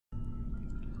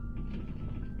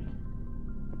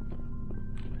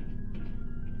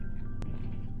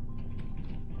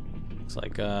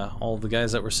Looks like all the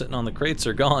guys that were sitting on the crates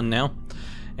are gone now.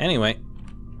 Anyway,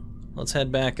 let's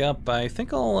head back up. I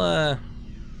think I'll,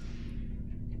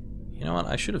 you know what,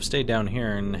 I should have stayed down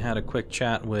here and had a quick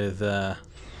chat with the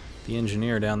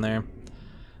engineer down there.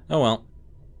 Oh well.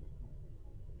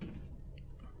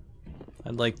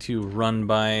 I'd like to run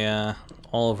by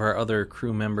all of our other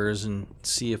crew members and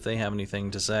see if they have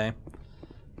anything to say.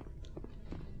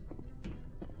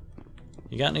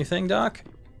 You got anything, Doc?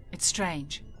 It's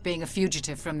strange, being a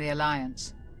fugitive from the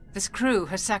Alliance. This crew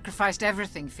has sacrificed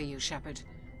everything for you, Shepard.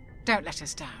 Don't let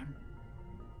us down.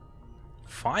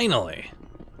 Finally!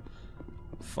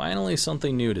 Finally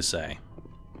something new to say.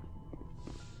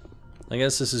 I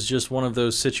guess this is just one of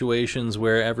those situations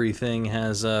where everything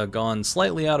has gone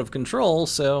slightly out of control,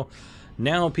 so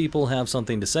now people have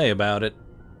something to say about it.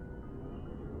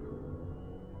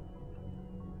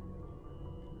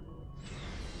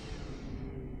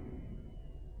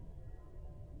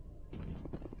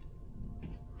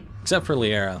 Except for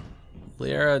Liara.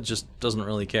 Liara just doesn't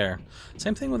really care.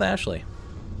 Same thing with Ashley.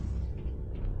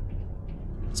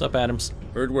 What's up, Adams?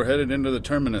 Heard we're headed into the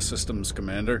Terminus systems,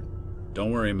 Commander.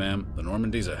 Don't worry, ma'am. The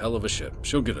Normandy's a hell of a ship.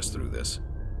 She'll get us through this.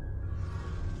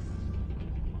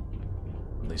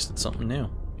 At least it's something new.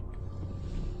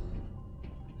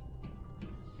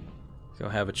 Go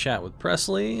have a chat with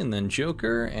Presley, and then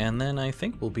Joker, and then I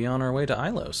think we'll be on our way to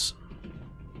Ilos.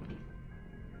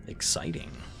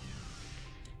 Exciting.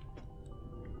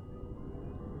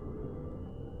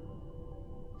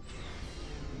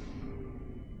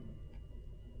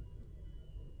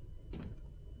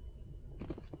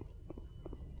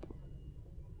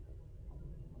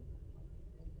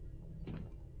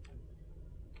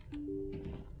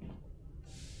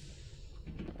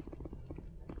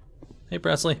 Hey,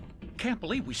 Presley. Can't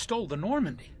believe we stole the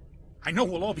Normandy. I know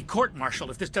we'll all be court-martialed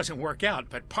if this doesn't work out,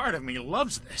 but part of me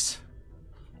loves this.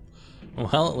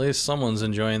 Well, at least someone's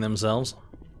enjoying themselves.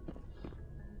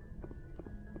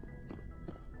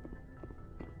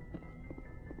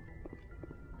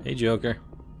 Hey, Joker.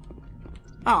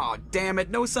 Aw, damn it,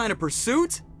 no sign of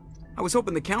pursuit? I was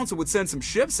hoping the Council would send some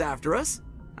ships after us.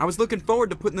 I was looking forward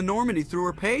to putting the Normandy through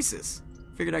her paces.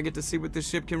 Figured I'd get to see what this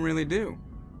ship can really do.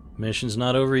 Mission's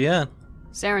not over yet.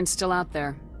 Saren's still out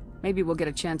there. Maybe we'll get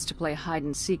a chance to play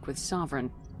hide-and-seek with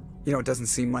Sovereign. You know, it doesn't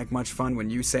seem like much fun when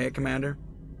you say it, Commander.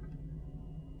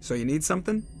 So you need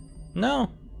something?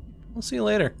 No. We'll see you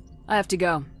later. I have to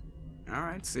go.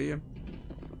 Alright, see ya.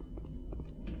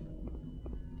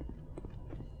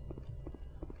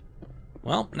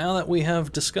 Well, now that we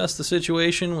have discussed the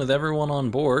situation with everyone on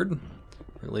board,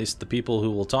 or at least the people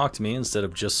who will talk to me instead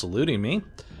of just saluting me,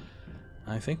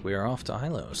 I think we are off to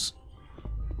Ilos.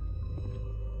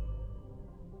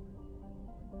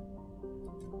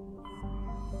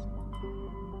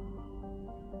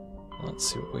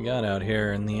 Let's see what we got out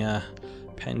here in the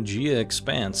Pangea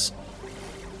Expanse.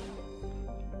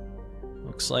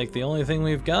 Looks like the only thing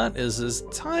we've got is this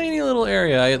tiny little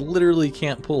area I literally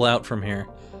can't pull out from here.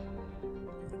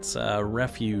 It's a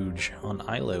refuge on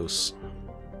Ilos.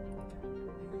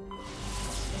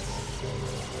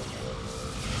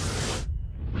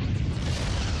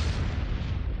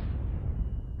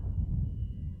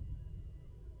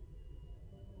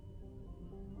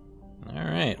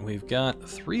 Alright, we've got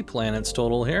 3 planets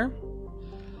total here.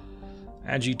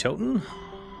 Agitoten.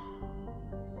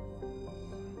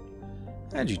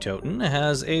 Agitoten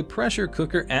has a pressure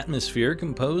cooker atmosphere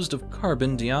composed of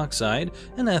carbon dioxide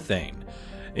and ethane.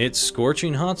 Its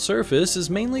scorching hot surface is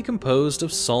mainly composed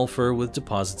of sulfur with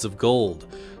deposits of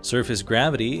gold. Surface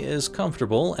gravity is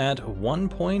comfortable at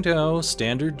 1.0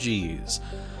 standard Gs.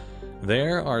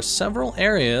 There are several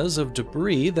areas of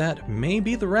debris that may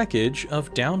be the wreckage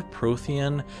of downed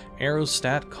Prothean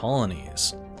aerostat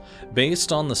colonies.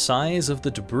 Based on the size of the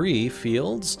debris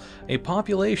fields, a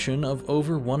population of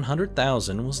over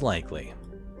 100,000 was likely.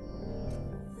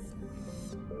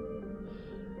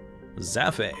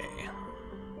 Zaphe.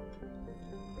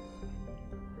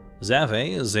 Zaphe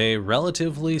is a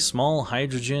relatively small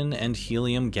hydrogen and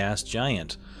helium gas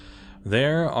giant.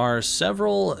 There are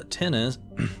several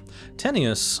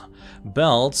tenuous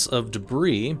belts of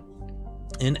debris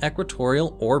in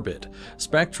equatorial orbit.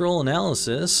 Spectral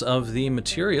analysis of the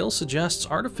material suggests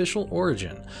artificial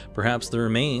origin, perhaps the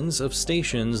remains of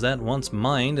stations that once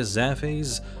mined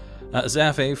Zaphe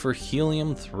for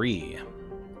helium-3.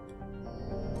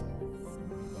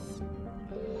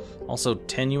 Also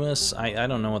tenuous, I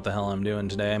don't know what the hell I'm doing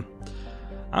today.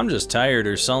 I'm just tired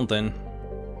or something.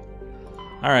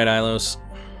 Alright, Ilos.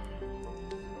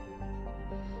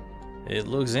 It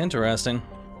looks interesting.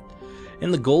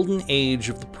 In the golden age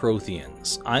of the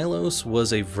Protheans, Ilos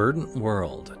was a verdant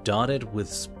world dotted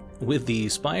with with the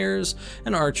spires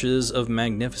and arches of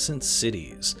magnificent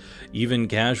cities. Even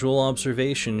casual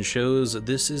observation shows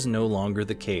this is no longer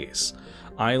the case.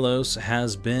 Ilos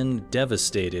has been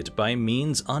devastated by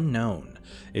means unknown.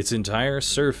 Its entire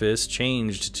surface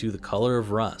changed to the color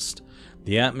of rust.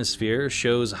 The atmosphere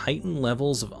shows heightened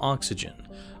levels of oxygen.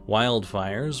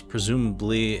 Wildfires,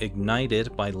 presumably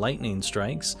ignited by lightning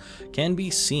strikes, can be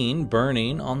seen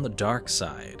burning on the dark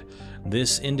side.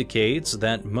 This indicates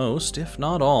that most, if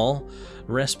not all,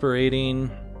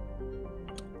 respirating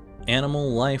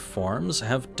animal life forms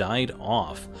have died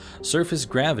off. Surface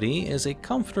gravity is a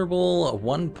comfortable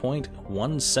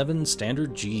 1.17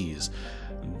 standard Gs.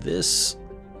 This,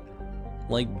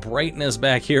 brightness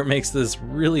back here makes this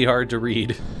really hard to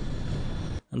read.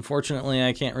 Unfortunately,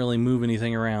 I can't really move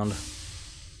anything around.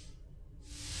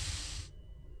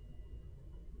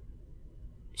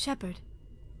 Shepard,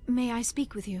 may I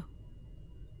speak with you?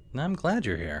 I'm glad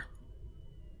you're here.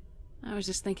 I was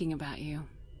just thinking about you.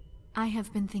 I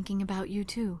have been thinking about you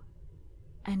too,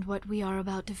 and what we are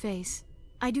about to face.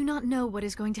 I do not know what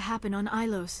is going to happen on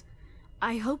Ilos.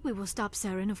 I hope we will stop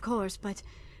Saren, of course, but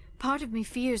part of me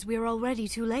fears we are already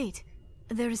too late.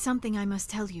 There is something I must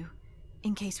tell you,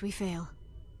 in case we fail.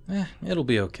 It'll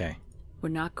be okay. We're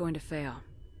not going to fail.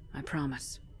 I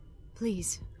promise.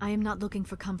 Please, I am not looking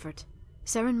for comfort.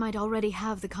 Saren might already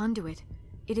have the conduit.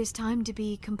 It is time to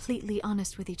be completely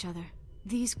honest with each other.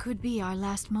 These could be our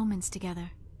last moments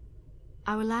together.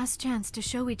 Our last chance to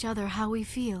show each other how we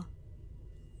feel.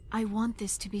 I want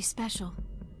this to be special.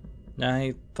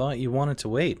 I thought you wanted to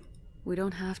wait. We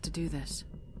don't have to do this.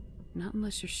 Not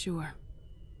unless you're sure.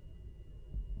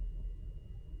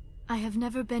 I have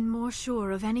never been more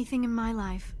sure of anything in my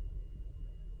life.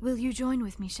 Will you join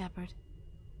with me, Shepard?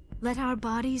 Let our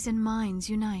bodies and minds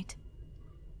unite.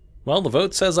 Well, the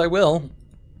vote says I will.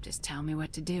 Just tell me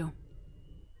what to do.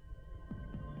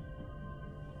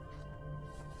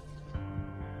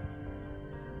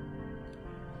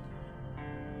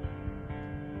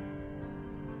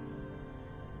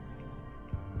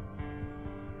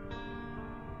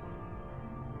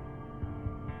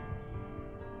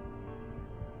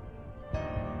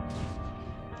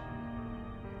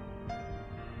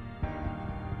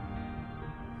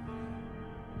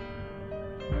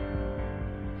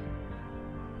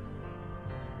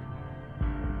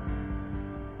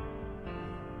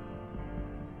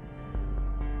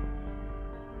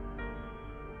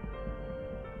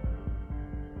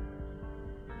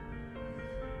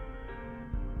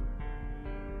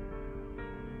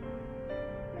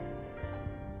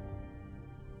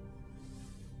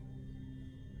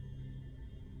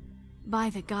 By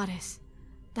the goddess,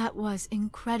 that was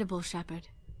incredible, Shepard.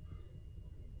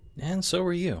 And so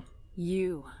were you.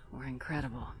 You were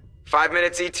incredible. 5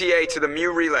 minutes ETA to the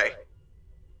Mu relay.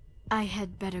 I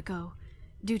had better go.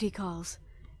 Duty calls.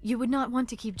 You would not want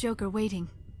to keep Joker waiting.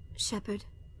 Shepard,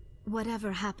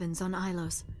 whatever happens on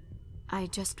Ilos, I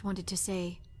just wanted to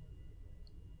say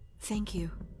thank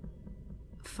you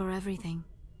for everything.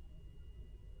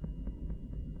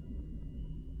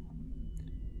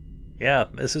 Yeah,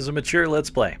 this is a mature Let's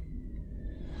Play.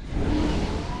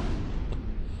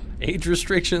 Age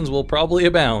restrictions will probably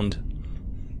abound.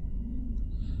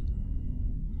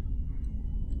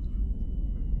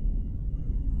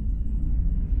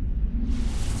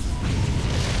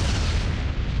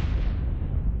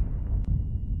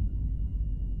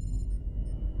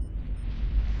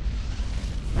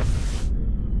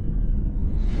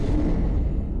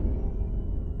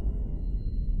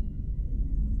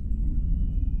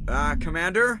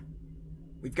 Commander?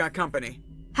 We've got company.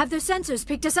 Have their sensors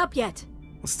picked us up yet?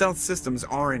 Well, stealth systems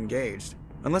are engaged.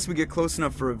 Unless we get close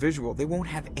enough for a visual, they won't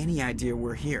have any idea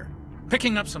we're here.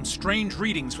 Picking up some strange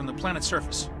readings from the planet's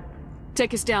surface.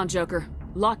 Take us down, Joker.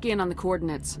 Lock in on the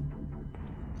coordinates.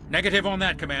 Negative on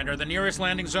that, Commander. The nearest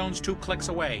landing zone's 2 clicks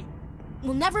away.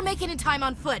 We'll never make it in time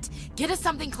on foot. Get us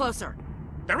something closer.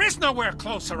 There is nowhere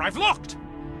closer. I've looked.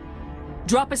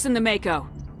 Drop us in the Mako.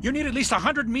 You need at least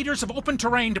 100 meters of open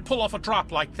terrain to pull off a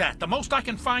drop like that. The most I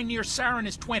can find near Saren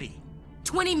is 20.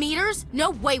 20 meters?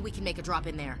 No way we can make a drop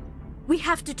in there. We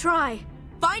have to try.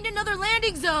 Find another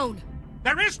landing zone!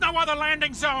 There is no other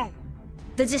landing zone!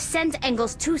 The descent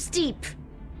angle's too steep.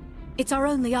 It's our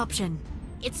only option.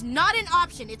 It's not an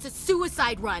option, it's a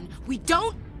suicide run. We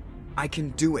don't... I can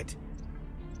do it.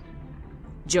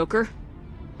 Joker?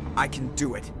 I can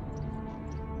do it.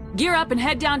 Gear up and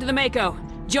head down to the Mako.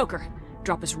 Joker,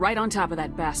 drop us right on top of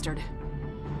that bastard.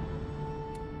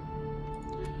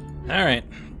 Alright,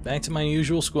 back to my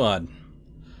usual squad.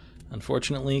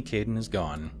 Unfortunately, Caden is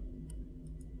gone.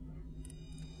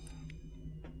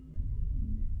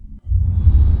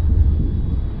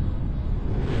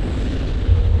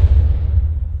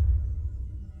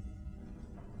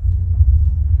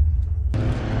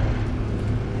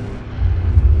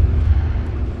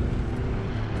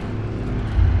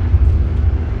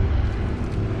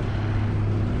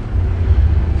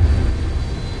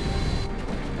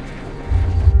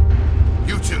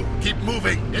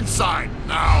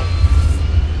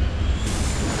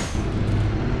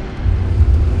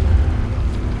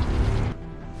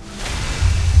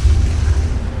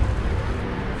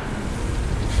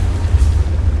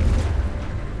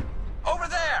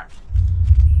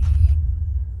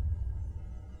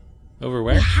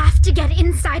 have to get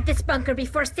inside this bunker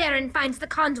before Saren finds the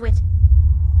conduit.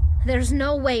 There's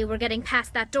no way we're getting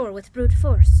past that door with brute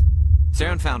force.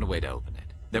 Saren found a way to open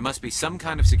it. There must be some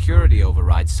kind of security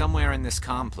override somewhere in this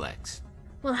complex.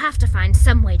 We'll have to find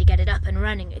some way to get it up and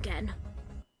running again.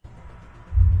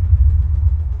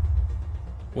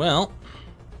 Well,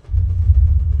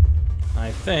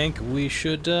 I think we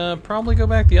should probably go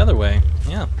back the other way.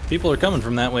 Yeah, people are coming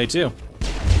from that way too.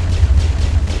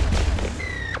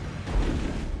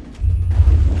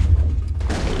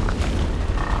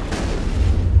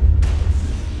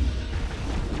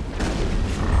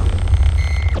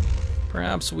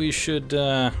 Perhaps we should,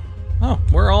 oh,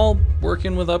 we're all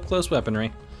working with up-close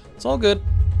weaponry. It's all good.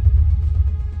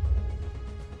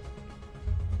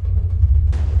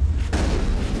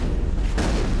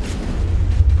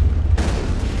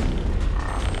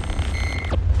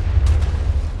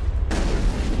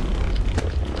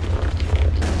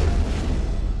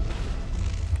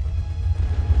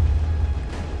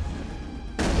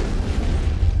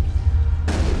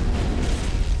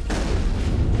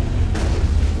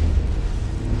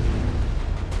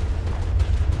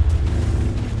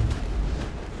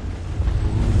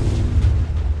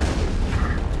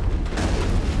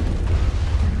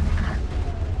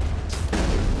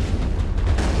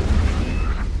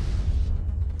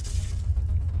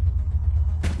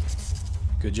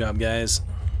 Good job, guys.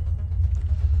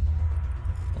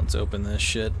 Let's open this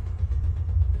shit.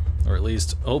 Or at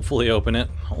least, hopefully open it.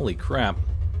 Holy crap.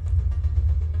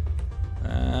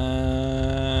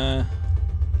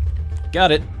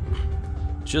 Got it.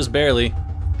 Just barely.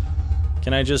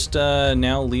 Can I just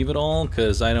now leave it all?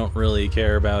 Because I don't really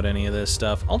care about any of this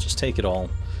stuff. I'll just take it all.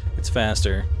 It's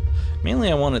faster.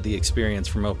 Mainly I wanted the experience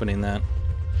from opening that.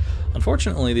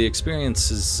 Unfortunately, the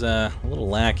experience is a little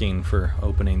lacking for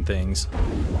opening things.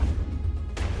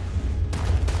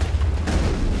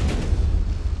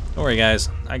 Don't worry, guys.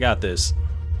 I got this.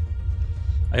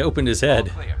 I opened his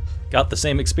head. Got the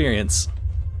same experience.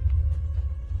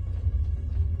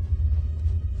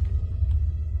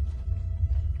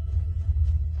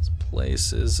 This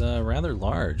place is rather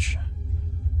large.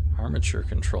 Armature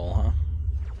control, huh?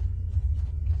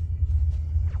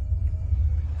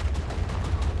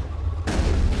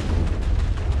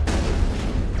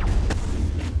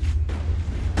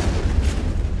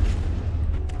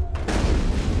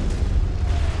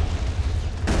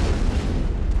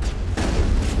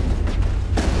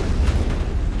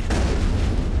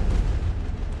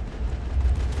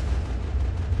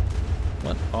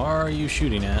 What are you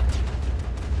shooting at?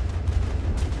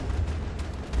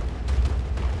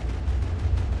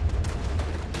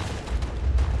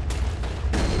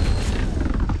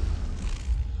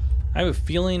 I have a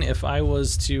feeling if I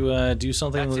was to do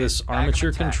something with this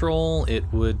armature control, it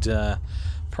would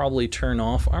probably turn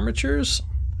off armatures.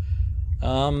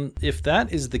 If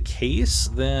that is the case,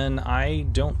 then I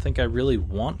don't think I really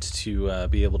want to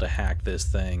be able to hack this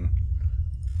thing.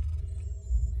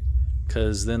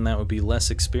 Because then that would be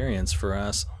less experience for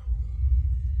us.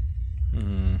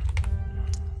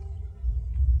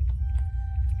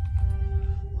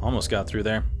 Almost got through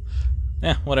there.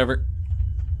 Yeah, whatever.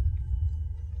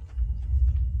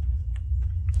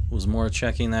 Was more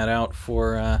checking that out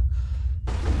for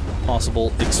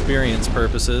possible experience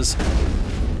purposes.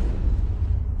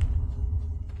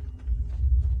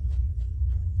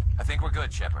 I think we're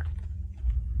good, Shepard.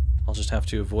 I'll just have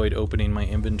to avoid opening my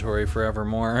inventory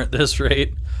forevermore at this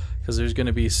rate, because there's going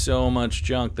to be so much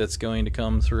junk that's going to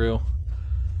come through.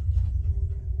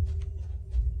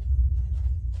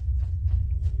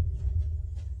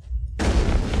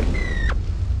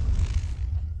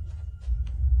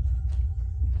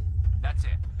 That's it.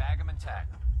 Bag 'em and tag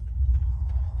 'em.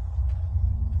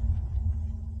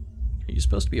 Are you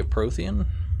supposed to be a Prothean?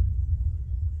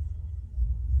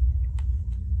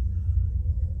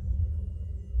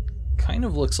 Kind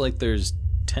of looks like there's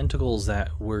tentacles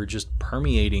that were just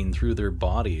permeating through their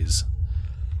bodies.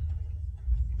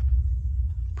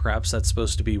 Perhaps that's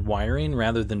supposed to be wiring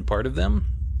rather than part of them?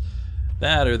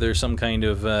 That, or they're some kind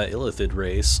of illithid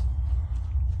race.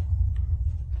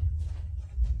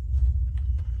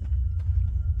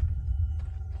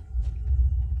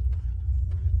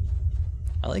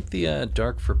 I like the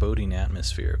dark, foreboding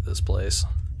atmosphere of this place.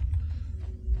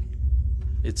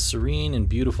 It's serene and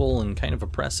beautiful and kind of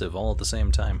oppressive all at the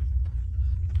same time.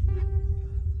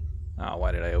 Oh,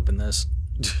 why did I open this?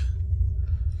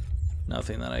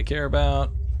 Nothing that I care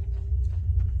about.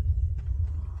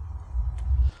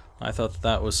 I thought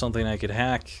that was something I could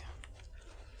hack,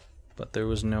 but there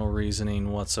was no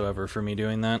reasoning whatsoever for me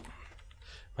doing that. Am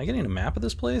I getting a map of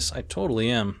this place? I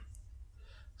totally am.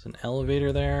 There's an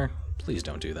elevator there. Please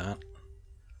don't do that.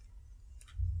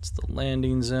 It's the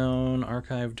landing zone,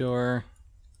 archive door,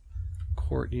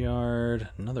 courtyard,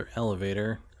 another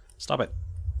elevator. Stop it.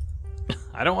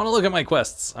 I don't want to look at my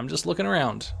quests. I'm just looking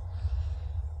around.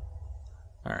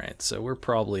 Alright, so we're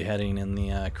probably heading in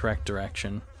the correct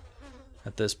direction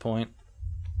at this point.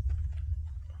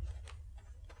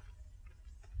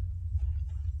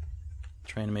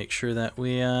 Trying to make sure that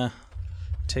we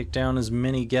take down as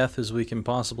many Geth as we can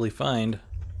possibly find.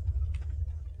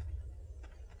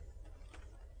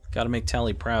 Gotta make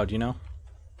Tally proud, you know?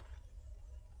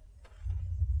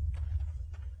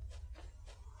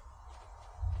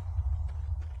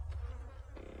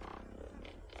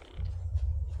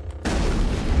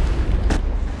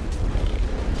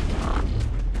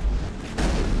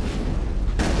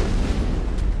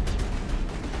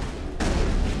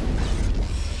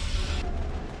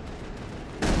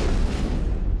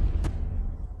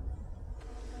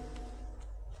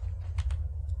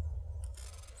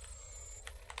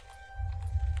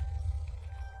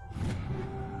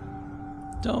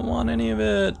 Don't want any of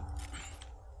it.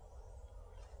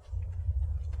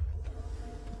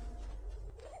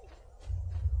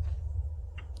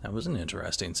 That was an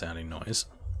interesting sounding noise.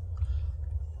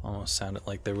 Almost sounded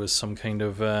like there was some kind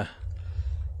of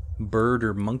bird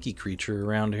or monkey creature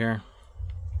around here.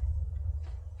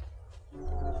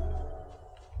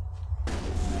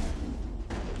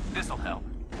 This'll help.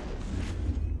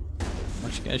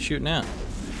 What you guys shooting at?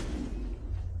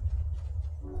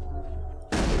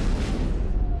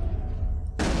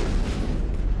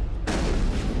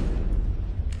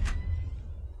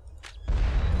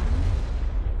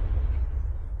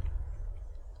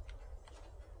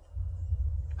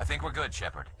 I think we're good,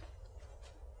 Shepard.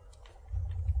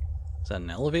 Is that an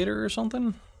elevator or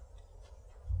something?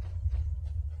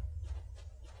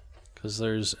 Because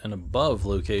there's an above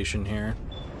location here.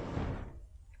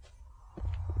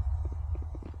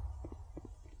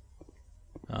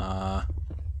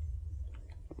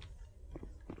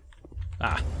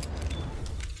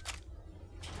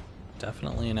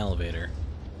 Definitely an elevator.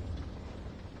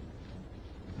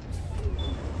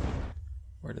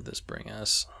 Where did this bring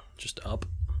us? Just up?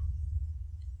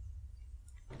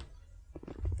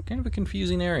 Kind of a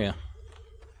confusing area.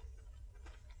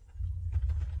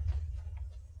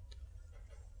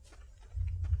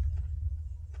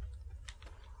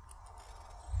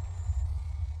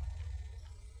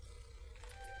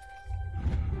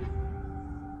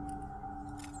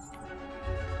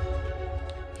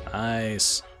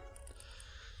 Nice.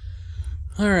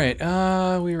 Alright,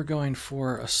 we were going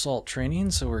for assault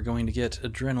training, so we're going to get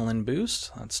adrenaline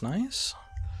boost. That's nice.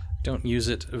 Don't use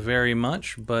it very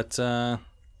much, but the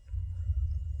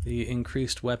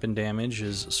increased weapon damage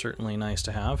is certainly nice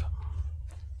to have.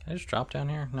 Can I just drop down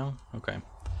here? No? Okay.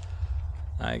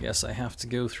 I guess I have to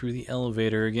go through the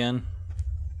elevator again.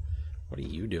 What are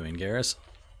you doing, Garrus?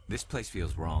 This place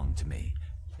feels wrong to me,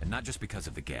 and not just because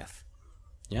of the Geth.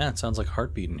 Yeah, it sounds like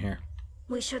heartbeat in here.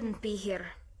 We shouldn't be here.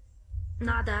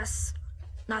 Not us.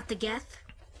 Not the Geth.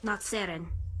 Not Saren.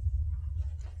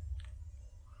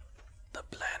 The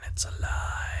planet's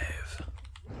alive.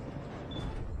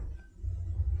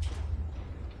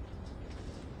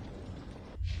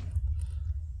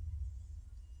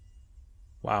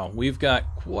 Wow, we've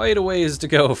got quite a ways to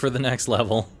go for the next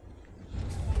level.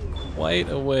 Quite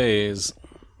a ways.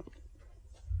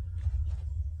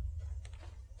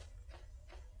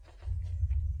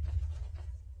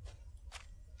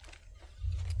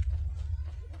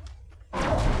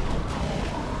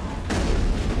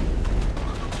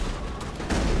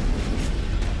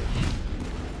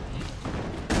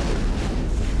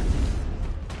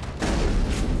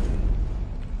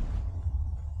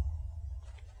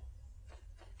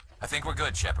 I think we're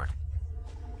good, Shepard.